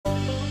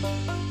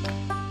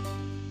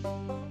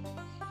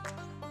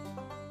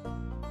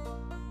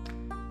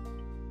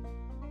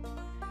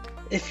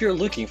If you're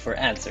looking for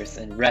answers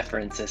and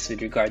references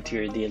with regard to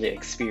your daily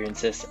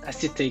experiences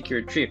as you take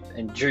your trip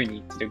and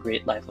journey to the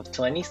great life of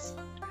 20s,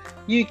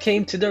 you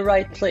came to the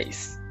right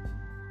place.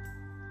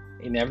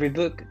 In every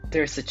book,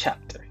 there's a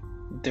chapter,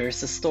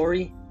 there's a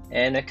story,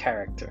 and a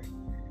character.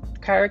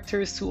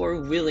 Characters who are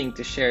willing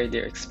to share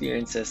their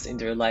experiences in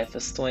their life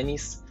as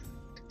 20s,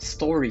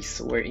 stories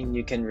wherein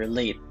you can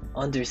relate,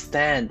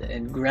 understand,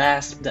 and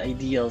grasp the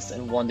ideals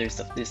and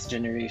wonders of this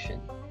generation.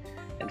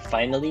 And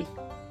finally,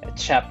 a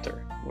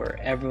chapter where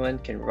everyone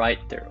can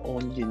write their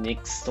own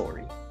unique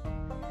story.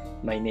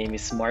 My name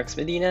is Marks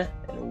Medina,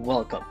 and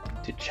welcome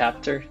to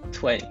Chapter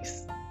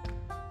 20s.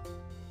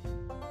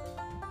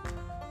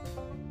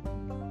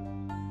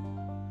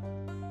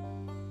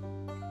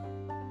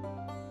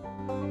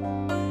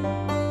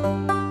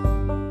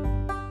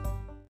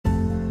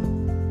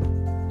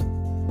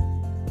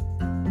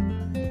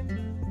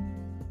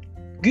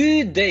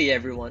 Good day,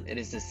 everyone. It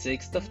is the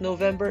 6th of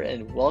November,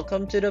 and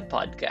welcome to the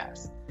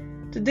podcast.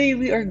 Today,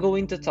 we are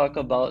going to talk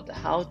about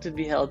how to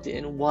be healthy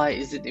and why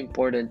is it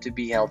important to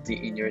be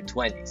healthy in your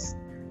 20s.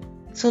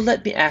 So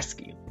let me ask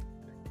you,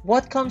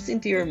 what comes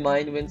into your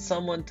mind when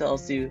someone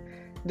tells you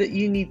that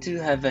you need to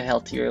have a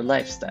healthier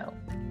lifestyle?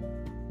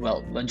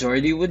 Well,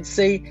 majority would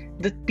say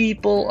that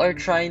people are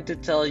trying to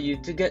tell you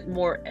to get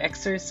more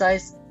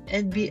exercise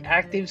and be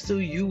active so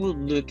you will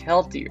look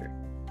healthier.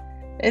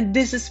 And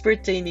this is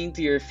pertaining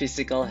to your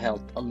physical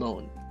health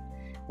alone.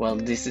 While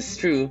this is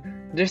true,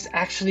 there's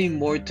actually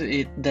more to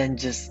it than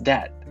just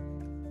that.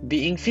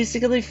 Being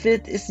physically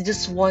fit is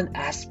just one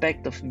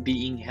aspect of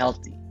being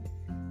healthy.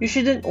 You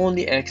shouldn't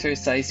only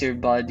exercise your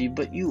body,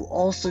 but you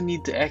also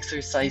need to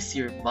exercise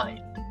your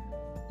mind.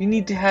 You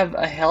need to have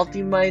a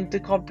healthy mind to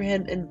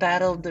comprehend and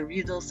battle the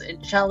riddles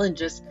and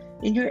challenges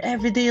in your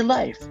everyday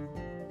life.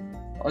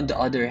 On the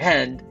other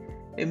hand,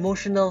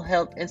 emotional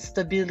health and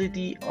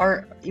stability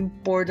are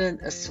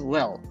important as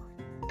well,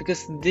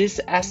 because this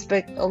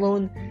aspect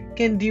alone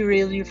can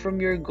derail you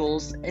from your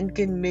goals and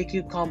can make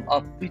you come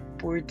up with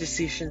poor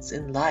decisions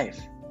in life.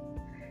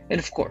 And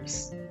of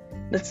course,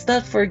 let's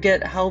not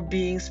forget how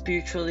being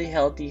spiritually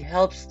healthy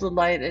helps to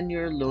lighten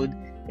your load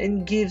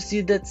and gives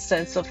you that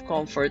sense of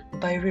comfort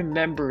by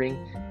remembering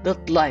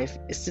that life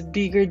is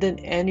bigger than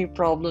any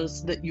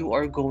problems that you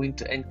are going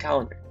to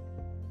encounter.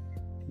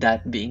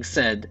 That being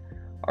said,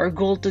 our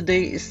goal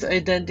today is to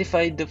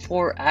identify the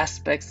 4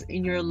 aspects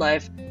in your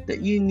life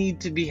that you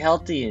need to be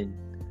healthy in.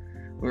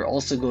 We're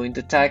also going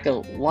to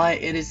tackle why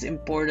it is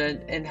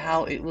important and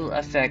how it will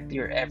affect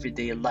your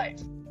everyday life.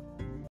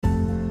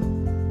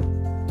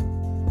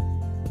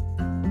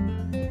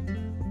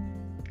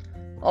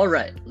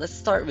 Alright, let's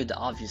start with the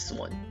obvious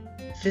one,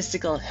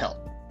 physical health.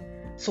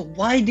 So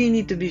why do you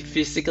need to be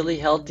physically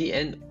healthy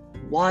and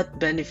what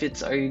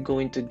benefits are you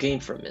going to gain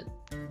from it?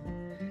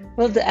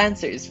 Well, the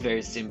answer is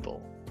very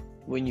simple.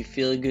 When you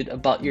feel good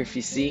about your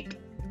physique,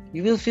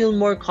 you will feel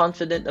more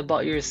confident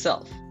about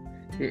yourself.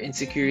 Your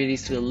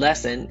insecurities will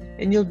lessen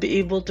and you'll be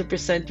able to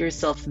present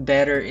yourself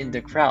better in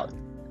the crowd.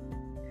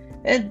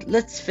 And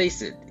let's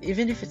face it,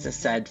 even if it's a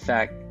sad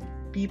fact,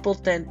 people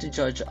tend to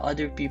judge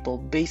other people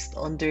based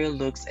on their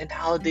looks and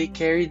how they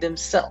carry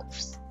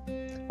themselves.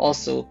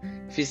 Also,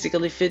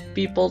 physically fit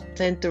people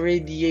tend to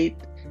radiate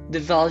the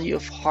value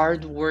of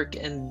hard work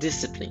and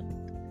discipline.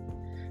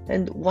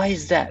 And why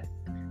is that?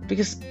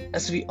 Because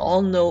as we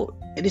all know,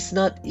 it is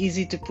not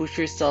easy to push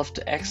yourself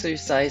to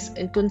exercise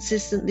and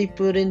consistently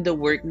put in the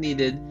work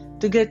needed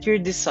to get your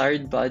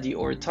desired body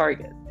or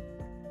target.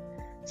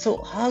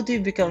 So how do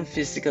you become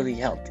physically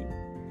healthy?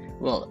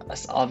 Well,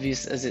 as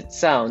obvious as it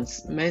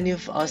sounds, many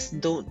of us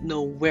don't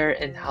know where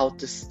and how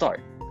to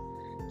start.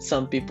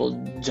 Some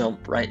people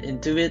jump right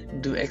into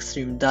it, do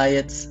extreme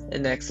diets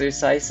and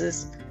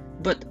exercises,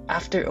 but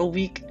after a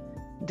week,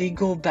 they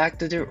go back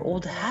to their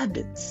old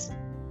habits.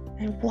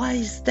 And why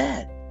is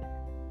that?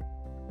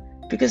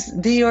 Because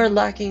they are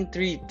lacking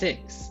 3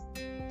 things: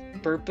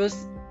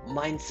 purpose,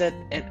 mindset,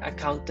 and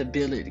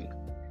accountability.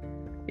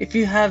 If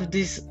you have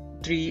these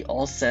 3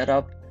 all set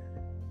up,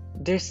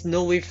 there's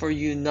no way for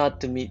you not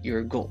to meet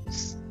your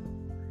goals.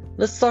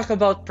 Let's talk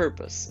about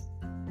purpose.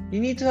 You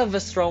need to have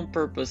a strong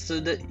purpose so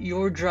that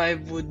your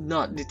drive would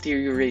not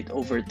deteriorate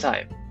over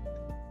time.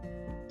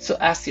 So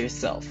ask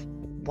yourself,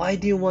 why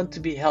do you want to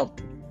be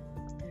healthy?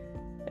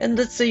 And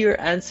let's say your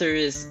answer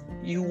is,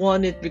 you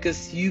want it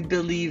because you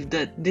believe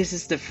that this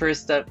is the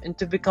first step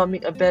into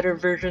becoming a better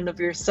version of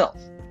yourself.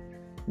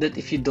 That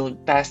if you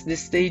don't pass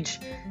this stage,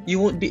 you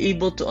won't be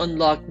able to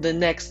unlock the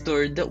next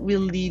door that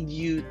will lead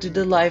you to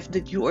the life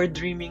that you are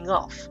dreaming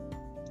of.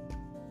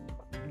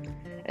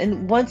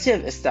 And once you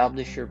have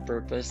established your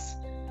purpose,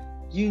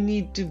 you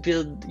need to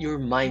build your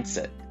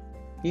mindset.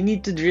 You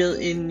need to drill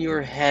in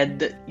your head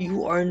that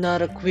you are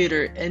not a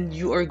quitter and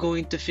you are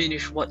going to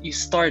finish what you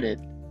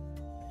started.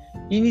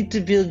 You need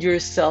to build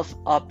yourself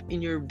up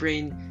in your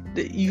brain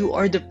that you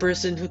are the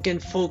person who can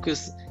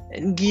focus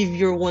and give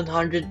your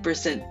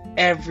 100%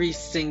 every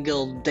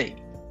single day.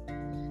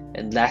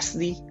 And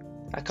lastly,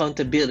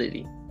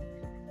 accountability.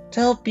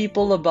 Tell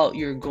people about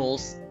your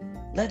goals.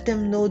 Let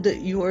them know that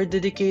you are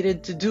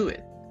dedicated to do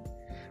it.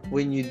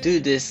 When you do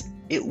this,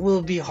 it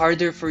will be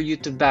harder for you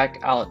to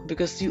back out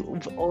because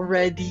you've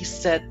already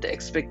set the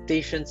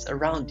expectations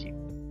around you.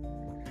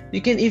 You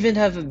can even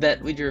have a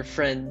bet with your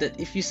friend that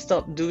if you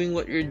stop doing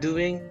what you're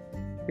doing,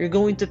 you're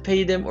going to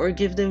pay them or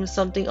give them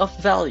something of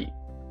value.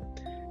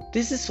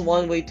 This is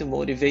one way to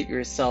motivate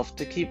yourself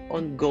to keep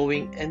on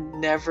going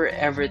and never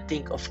ever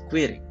think of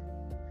quitting.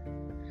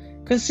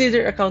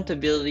 Consider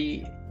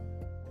accountability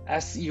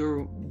as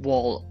your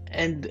wall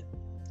and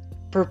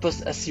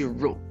purpose as your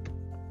rope.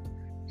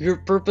 Your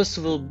purpose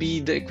will be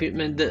the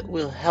equipment that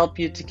will help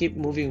you to keep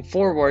moving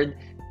forward,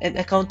 and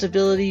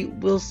accountability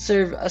will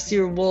serve as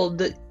your wall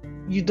that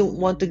you don't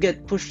want to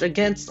get pushed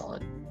against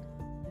on.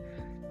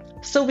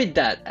 So with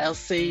that, I'll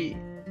say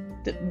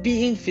that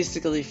being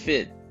physically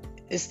fit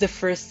is the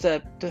first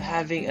step to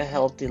having a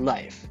healthy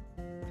life.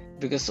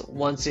 Because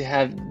once you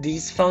have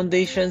these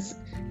foundations,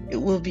 it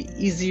will be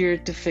easier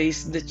to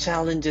face the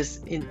challenges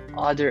in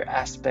other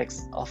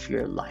aspects of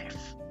your life.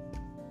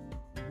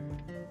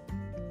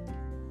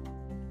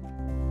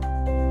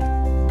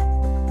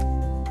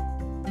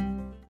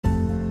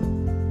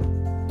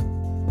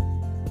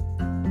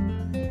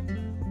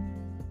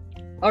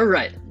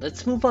 Alright,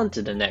 let's move on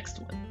to the next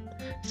one.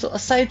 So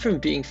aside from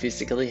being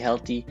physically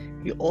healthy,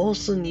 you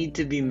also need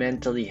to be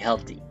mentally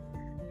healthy.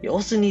 You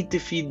also need to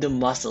feed the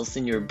muscles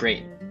in your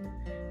brain.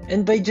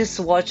 And by just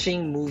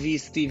watching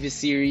movies, TV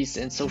series,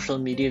 and social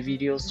media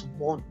videos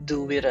won't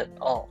do it at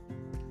all.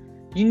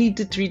 You need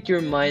to treat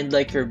your mind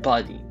like your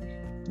body.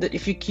 That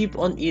if you keep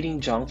on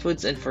eating junk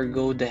foods and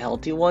forgo the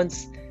healthy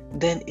ones,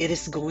 then it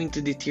is going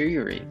to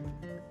deteriorate.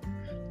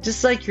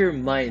 Just like your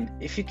mind,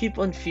 if you keep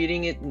on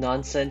feeding it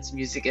nonsense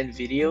music and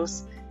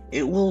videos,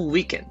 it will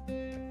weaken.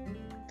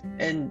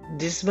 And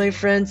this, my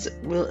friends,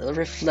 will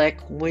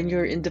reflect when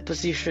you're in the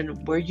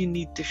position where you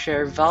need to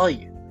share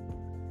value.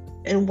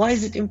 And why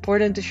is it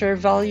important to share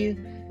value?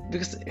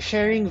 Because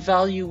sharing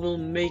value will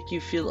make you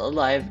feel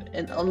alive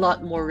and a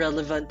lot more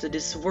relevant to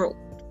this world.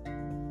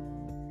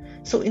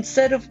 So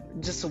instead of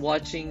just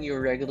watching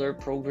your regular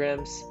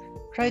programs,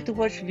 try to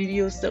watch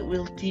videos that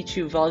will teach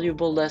you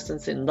valuable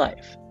lessons in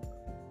life.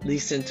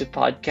 Listen to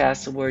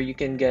podcasts where you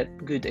can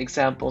get good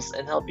examples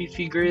and help you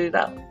figure it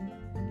out.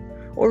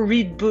 Or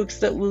read books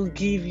that will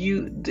give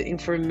you the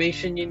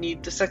information you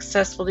need to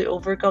successfully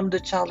overcome the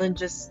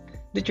challenges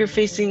that you're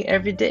facing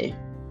every day.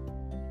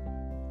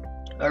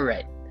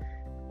 Alright,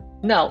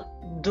 now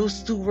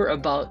those two were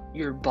about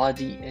your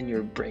body and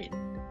your brain.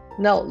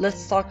 Now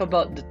let's talk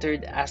about the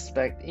third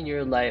aspect in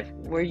your life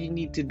where you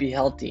need to be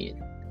healthy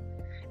in,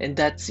 and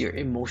that's your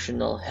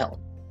emotional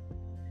health.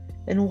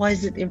 And why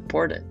is it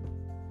important?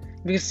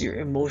 Because your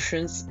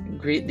emotions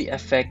greatly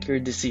affect your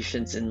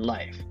decisions in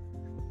life.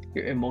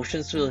 Your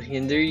emotions will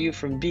hinder you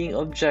from being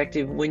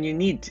objective when you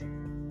need to.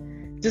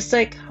 Just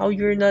like how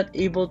you're not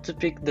able to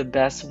pick the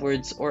best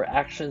words or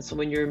actions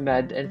when you're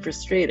mad and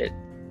frustrated.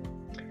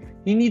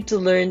 You need to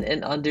learn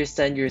and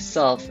understand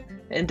yourself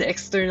and the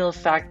external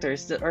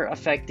factors that are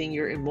affecting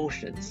your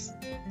emotions.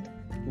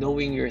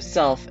 Knowing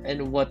yourself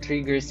and what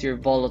triggers your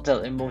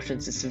volatile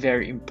emotions is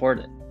very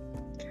important.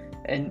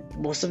 And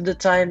most of the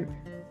time,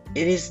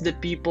 it is the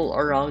people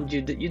around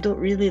you that you don't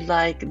really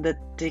like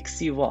that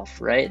ticks you off,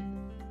 right?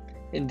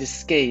 In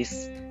this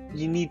case,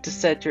 you need to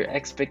set your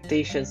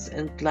expectations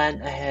and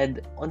plan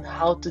ahead on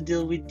how to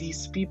deal with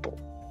these people.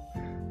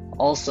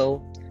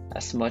 Also,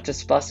 as much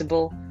as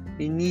possible,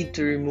 you need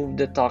to remove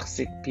the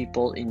toxic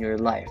people in your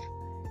life,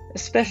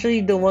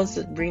 especially the ones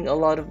that bring a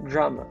lot of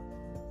drama.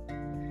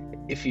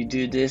 If you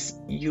do this,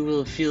 you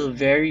will feel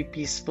very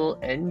peaceful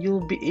and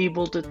you'll be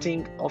able to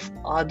think of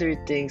other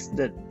things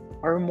that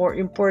are more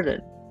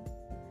important.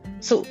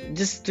 So,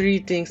 just 3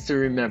 things to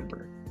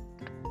remember.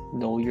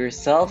 Know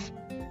yourself,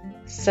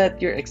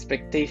 set your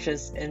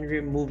expectations, and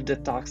remove the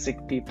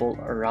toxic people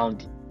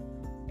around you.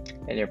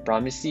 And I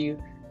promise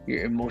you,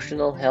 your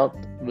emotional health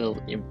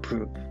will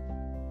improve.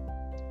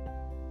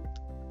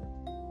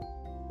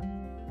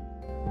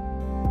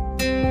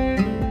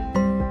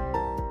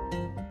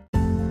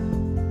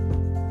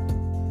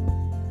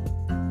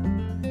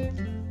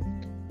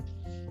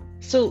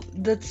 So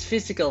that's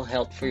physical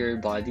health for your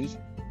body,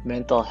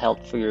 mental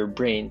health for your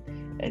brain,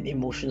 and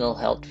emotional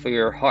health for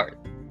your heart.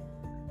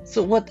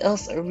 So what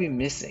else are we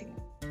missing?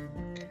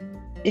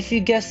 If you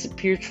guess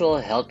spiritual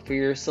health for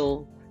your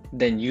soul,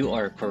 then you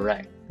are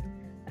correct.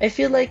 I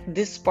feel like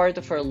this part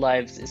of our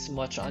lives is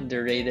much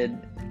underrated,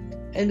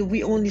 and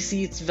we only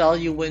see its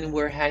value when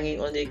we're hanging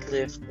on a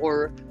cliff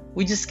or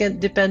we just can't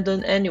depend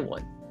on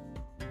anyone.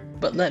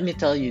 But let me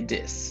tell you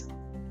this.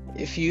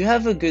 If you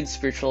have a good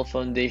spiritual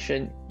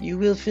foundation, you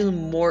will feel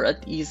more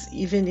at ease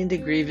even in the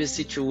gravest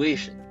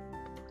situation.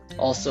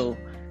 Also,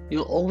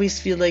 you'll always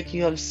feel like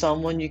you have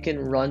someone you can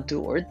run to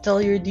or tell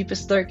your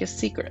deepest, darkest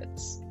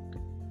secrets.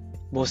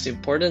 Most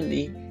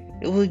importantly,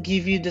 it will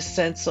give you the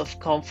sense of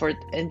comfort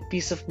and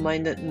peace of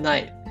mind at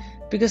night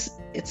because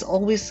it's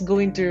always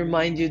going to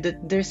remind you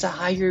that there's a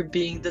higher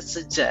being that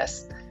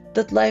suggests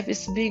that life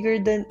is bigger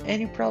than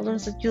any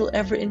problems that you'll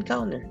ever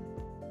encounter.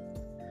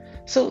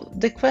 So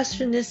the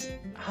question is,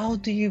 how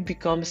do you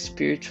become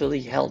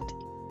spiritually healthy?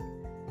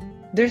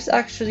 There's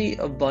actually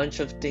a bunch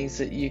of things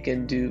that you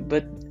can do,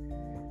 but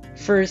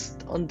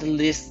first on the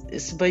list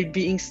is by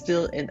being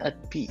still and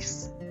at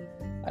peace.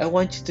 I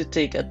want you to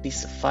take at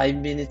least 5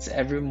 minutes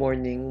every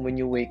morning when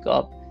you wake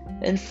up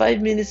and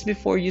 5 minutes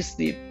before you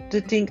sleep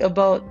to think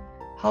about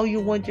how you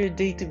want your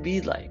day to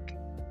be like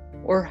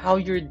or how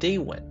your day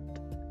went.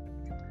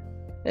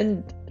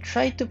 And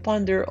try to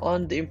ponder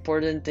on the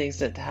important things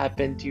that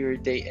happened to your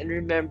day and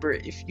remember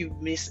if you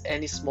miss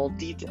any small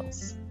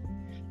details.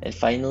 And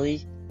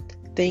finally,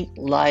 thank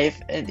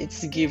life and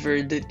its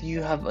giver that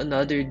you have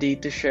another day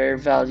to share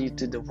value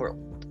to the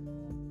world.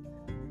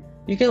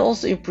 You can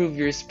also improve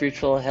your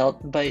spiritual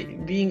health by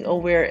being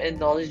aware and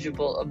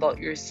knowledgeable about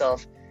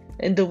yourself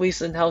and the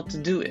ways on how to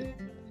do it.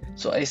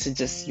 So I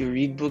suggest you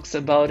read books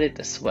about it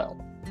as well.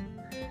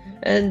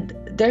 And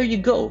there you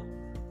go.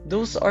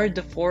 Those are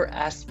the 4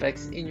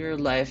 aspects in your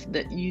life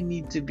that you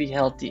need to be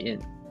healthy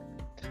in.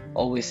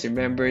 Always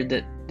remember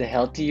that the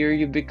healthier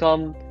you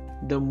become,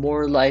 the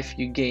more life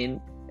you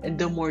gain, and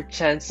the more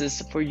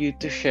chances for you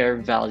to share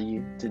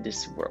value to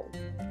this world.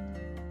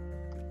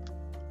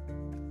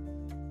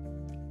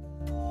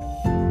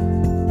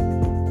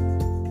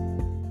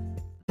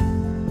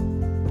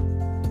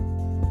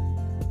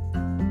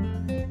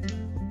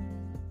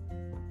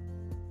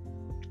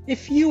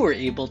 If you were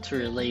able to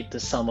relate to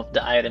some of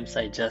the items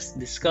I just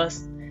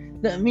discussed,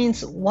 that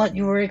means what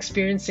you are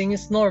experiencing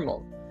is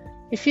normal.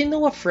 If you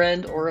know a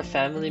friend or a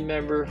family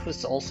member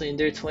who's also in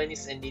their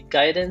 20s and need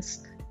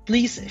guidance,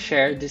 please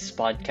share this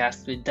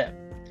podcast with them.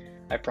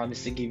 I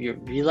promise to give you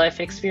real life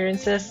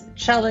experiences,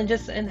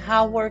 challenges, and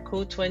how our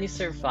Code 20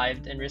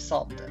 survived and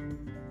resolved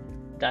them.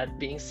 That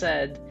being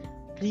said,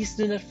 please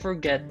do not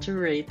forget to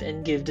rate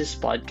and give this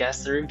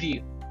podcast a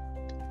review.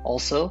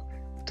 Also,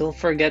 don't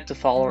forget to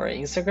follow our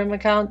Instagram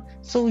account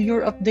so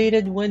you're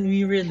updated when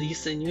we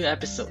release a new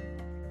episode.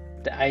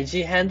 The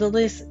IG handle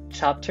is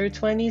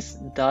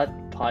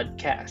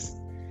chapter20s.podcast.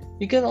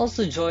 You can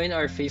also join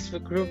our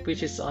Facebook group,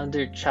 which is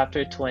under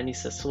Chapter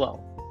 20s as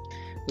well.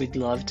 We'd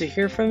love to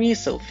hear from you,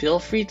 so feel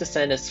free to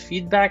send us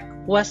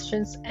feedback,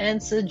 questions,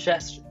 and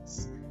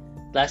suggestions.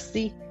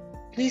 Lastly,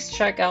 please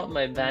check out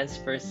my band's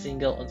first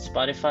single on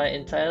Spotify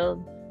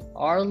entitled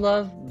Our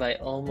Love by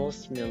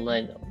Almost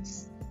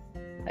Millennials.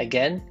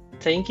 Again,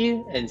 thank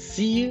you and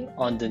see you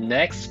on the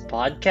next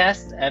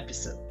podcast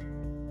episode.